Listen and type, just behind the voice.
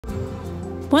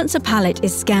Once a pallet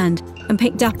is scanned and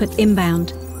picked up at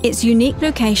inbound, its unique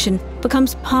location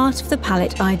becomes part of the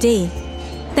pallet ID.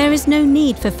 There is no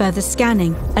need for further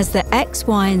scanning, as the X,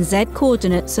 Y and Z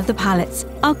coordinates of the pallets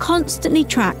are constantly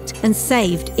tracked and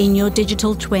saved in your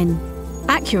digital twin,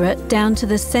 accurate down to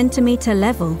the centimetre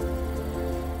level.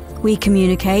 We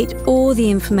communicate all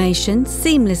the information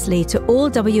seamlessly to all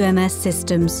WMS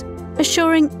systems,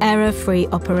 assuring error-free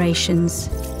operations.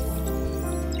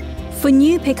 For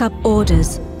new pickup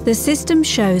orders, the system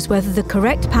shows whether the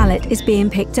correct pallet is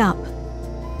being picked up.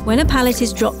 When a pallet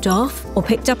is dropped off or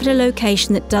picked up at a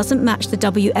location that doesn't match the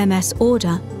WMS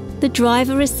order, the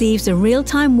driver receives a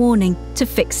real-time warning to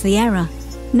fix the error.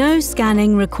 No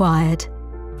scanning required.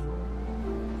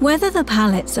 Whether the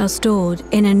pallets are stored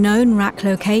in a known rack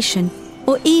location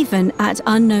or even at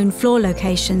unknown floor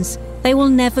locations, they will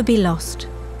never be lost.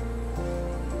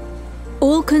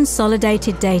 All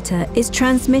consolidated data is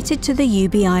transmitted to the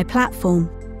YoobeeEYE platform,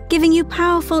 giving you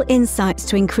powerful insights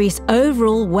to increase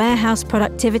overall warehouse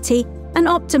productivity and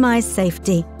optimize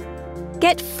safety.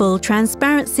 Get full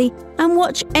transparency and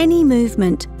watch any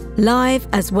movement, live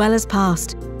as well as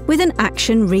past, with an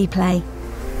action replay.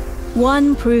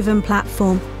 One proven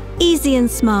platform, easy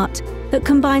and smart, that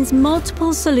combines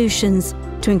multiple solutions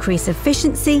to increase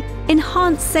efficiency,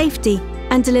 enhance safety,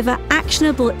 and deliver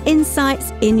actionable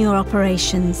insights in your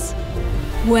operations.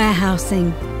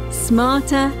 Warehousing.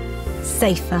 Smarter,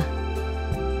 safer.